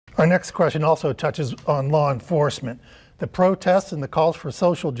Our next question also touches on law enforcement. The protests and the calls for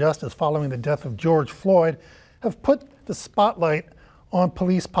social justice following the death of George Floyd have put the spotlight on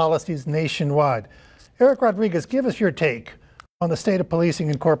police policies nationwide. Eric Rodriguez, give us your take on the state of policing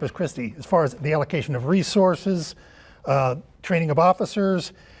in Corpus Christi as far as the allocation of resources, training of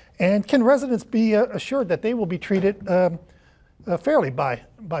officers, and can residents be assured that they will be treated fairly by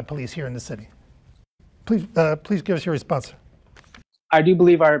police here in the city? Please give us your response. I do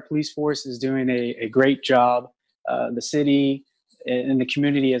believe our police force is doing a great job. The city and the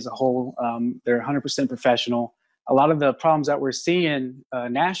community as a whole, they're 100% professional. A lot of the problems that we're seeing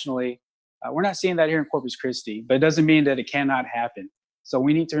nationally, we're not seeing that here in Corpus Christi, but it doesn't mean that it cannot happen. So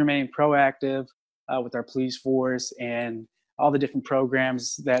we need to remain proactive with our police force and all the different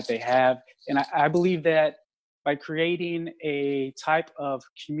programs that they have. And I believe that by creating a type of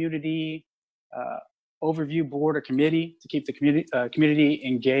community overview board or committee to keep the community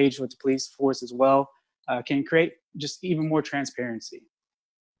engaged with the police force as well, can create just even more transparency.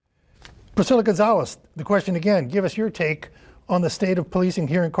 Priscilla Gonzalez, the question again, give us your take on the state of policing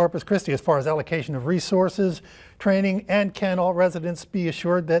here in Corpus Christi as far as allocation of resources, training, and can all residents be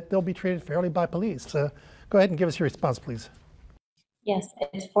assured that they'll be treated fairly by police? Go ahead and give us your response, please. Yes,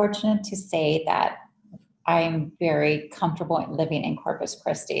 it's fortunate to say that I'm very comfortable living in Corpus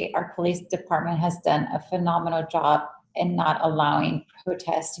Christi. Our police department has done a phenomenal job in not allowing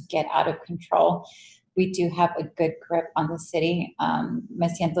protests to get out of control. We do have a good grip on the city. Me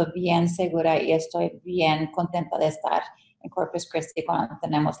siento bien segura y estoy bien contenta de estar en Corpus Christi cuando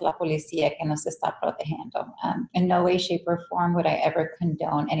tenemos la policía que nos está protegiendo. In no way, shape, or form would I ever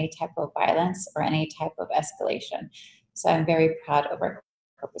condone any type of violence or any type of escalation. So I'm very proud of our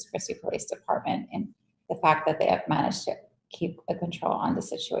Corpus Christi Police Department and the fact that they have managed to keep a control on the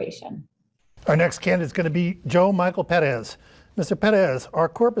situation. Our next candidate is going to be Joe Michael Perez. Mr. Perez, are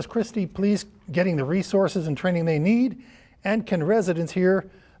Corpus Christi police getting the resources and training they need? And can residents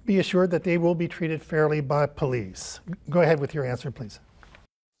here be assured that they will be treated fairly by police? Go ahead with your answer, please.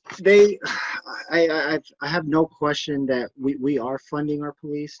 I have no question that we are funding our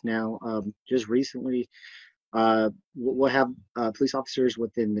police now. Just recently, we'll have police officers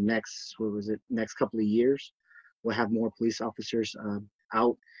within the next couple of years. We'll have more police officers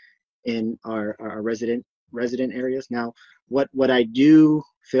out in our resident areas. Now, what I do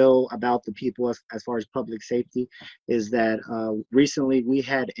feel about the people as far as public safety is that recently we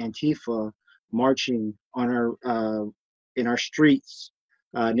had Antifa marching on our in our streets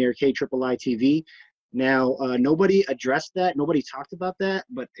near KIII TV. Now, nobody addressed that. Nobody talked about that,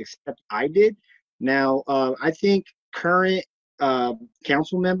 but except I did. Now, I think current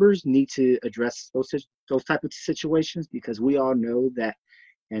council members need to address those type of situations, because we all know that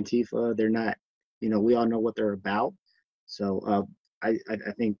Antifa, they're not, we all know what they're about. So I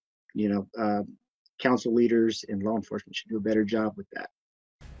think, council leaders and law enforcement should do a better job with that.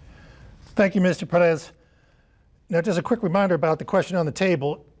 Thank you, Mr. Perez. Now, just a quick reminder about the question on the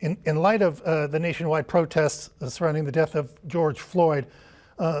table. In light of the nationwide protests surrounding the death of George Floyd,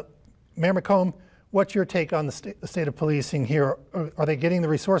 Mayor McComb, what's your take on the state of policing here? Are they getting the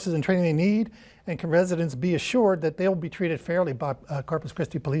resources and training they need? And can residents be assured that they'll be treated fairly by Corpus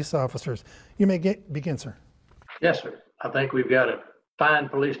Christi police officers? You may begin, sir. Yes, sir. I think we've got a fine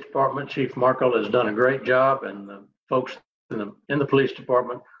police department. Chief Markle has done a great job, and the folks in the police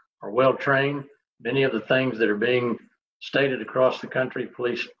department are well trained. Many of the things that are being stated across the country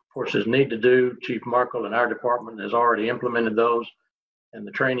police forces need to do, Chief Markle and our department has already implemented those, and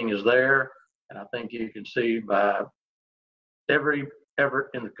the training is there. And I think you can see by every effort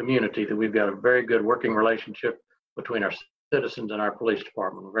in the community that we've got a very good working relationship between our citizens and our police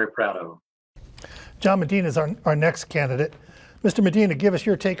department. We're very proud of them. John Medina is our next candidate. Mr. Medina, give us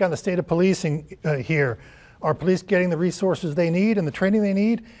your take on the state of policing here. Are police getting the resources they need and the training they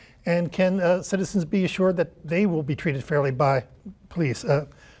need? And can citizens be assured that they will be treated fairly by police?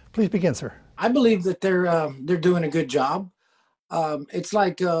 Please begin, sir. I believe that they're doing a good job. It's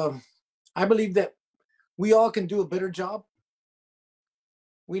like I believe that we all can do a better job.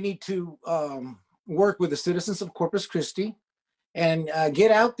 We need to work with the citizens of Corpus Christi and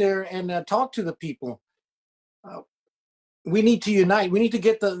get out there and talk to the people. We need to unite. We need to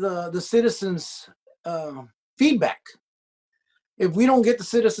get the citizens' feedback. If we don't get the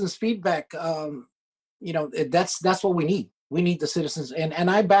citizens' feedback, that's what we need. We need the citizens, and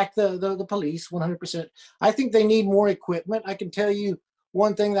I back the police 100%. I think they need more equipment. I can tell you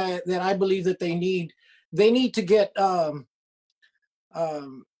one thing that I believe that they need. They need to get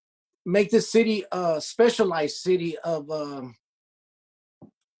make this city a specialized city of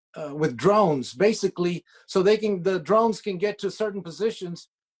with drones, basically, so the drones can get to certain positions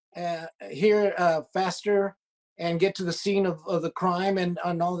here faster and get to the scene of the crime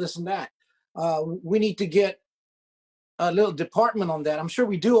and all this and that. We need to get a little department on that. I'm sure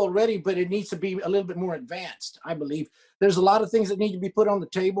we do already, but it needs to be a little bit more advanced, I believe. There's a lot of things that need to be put on the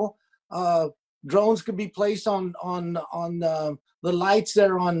table. Drones could be placed on the lights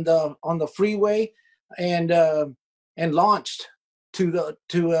that are on the freeway and launched to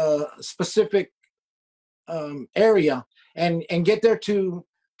a specific area and get there to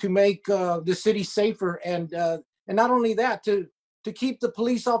make the city safer, and not only that, to keep the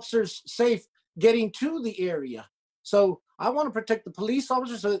police officers safe getting to the area. So I want to protect the police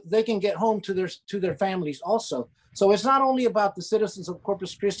officers so that they can get home to their families also. So it's not only about the citizens of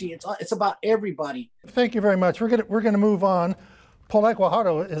Corpus Christi, it's about everybody. Thank you very much. We're gonna move on. Paulette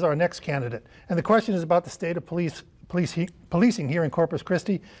Guajardo is our next candidate, and the question is about the state of policing here in Corpus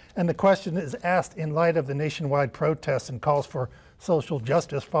Christi, and the question is asked in light of the nationwide protests and calls for social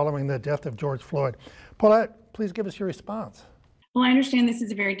justice following the death of George Floyd. Paulette, please give us your response. Well, I understand this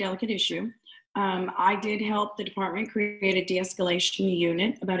is a very delicate issue. I did help the department create a de-escalation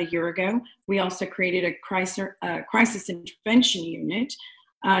unit about a year ago. We also created a crisis intervention unit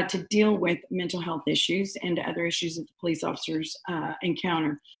to deal with mental health issues and other issues that the police officers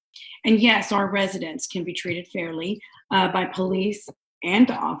encounter. And yes, our residents can be treated fairly by police and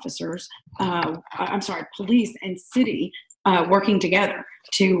officers, police and city working together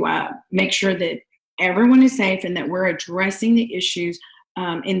to make sure that everyone is safe and that we're addressing the issues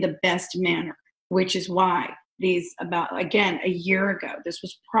in the best manner, which is why again, a year ago, this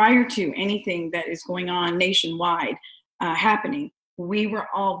was prior to anything that is going on nationwide happening, we were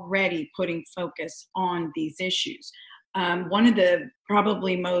already putting focus on these issues. One of the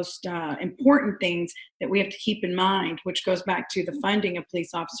probably most important things that we have to keep in mind, which goes back to the funding of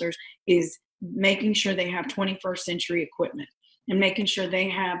police officers, is making sure they have 21st century equipment and making sure they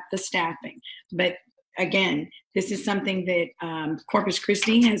have the staffing. But again, this is something that Corpus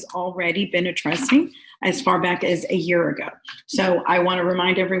Christi has already been addressing as far back as a year ago. So I want to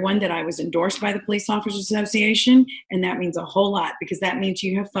remind everyone that I was endorsed by the Police Officers Association, and that means a whole lot, because that means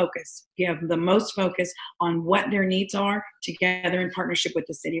you have focus. You have the most focus on what their needs are together in partnership with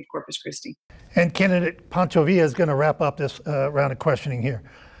the city of Corpus Christi. And candidate Pancho Villa is going to wrap up this round of questioning here.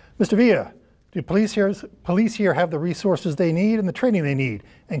 Mr. Villa, do police here have the resources they need and the training they need?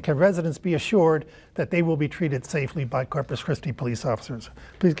 And can residents be assured that they will be treated safely by Corpus Christi police officers?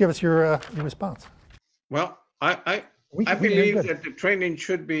 Please give us your response. Well, I believe that the training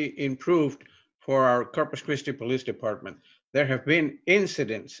should be improved for our Corpus Christi Police Department. There have been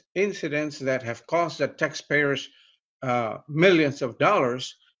incidents that have cost the taxpayers millions of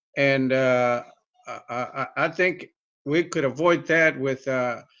dollars, and I think we could avoid that with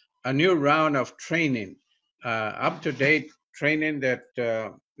a new round of training, up-to-date training that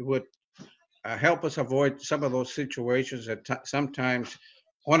would help us avoid some of those situations that sometimes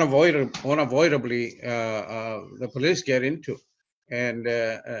unavoidably the police get into. And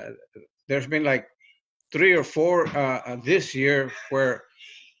there's been like 3 or 4 this year where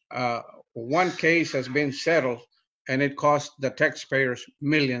one case has been settled and it cost the taxpayers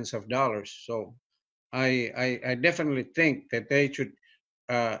millions of dollars. So I definitely think that they should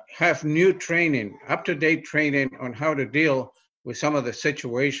have new training, up-to-date training on how to deal with some of the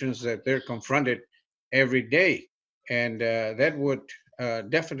situations that they're confronted every day. And that would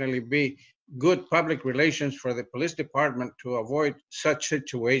definitely be good public relations for the police department to avoid such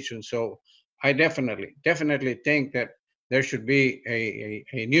situations. So I definitely think that there should be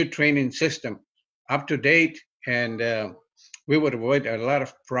a new training system, up to date, and we would avoid a lot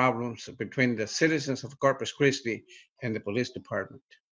of problems between the citizens of Corpus Christi and the police department.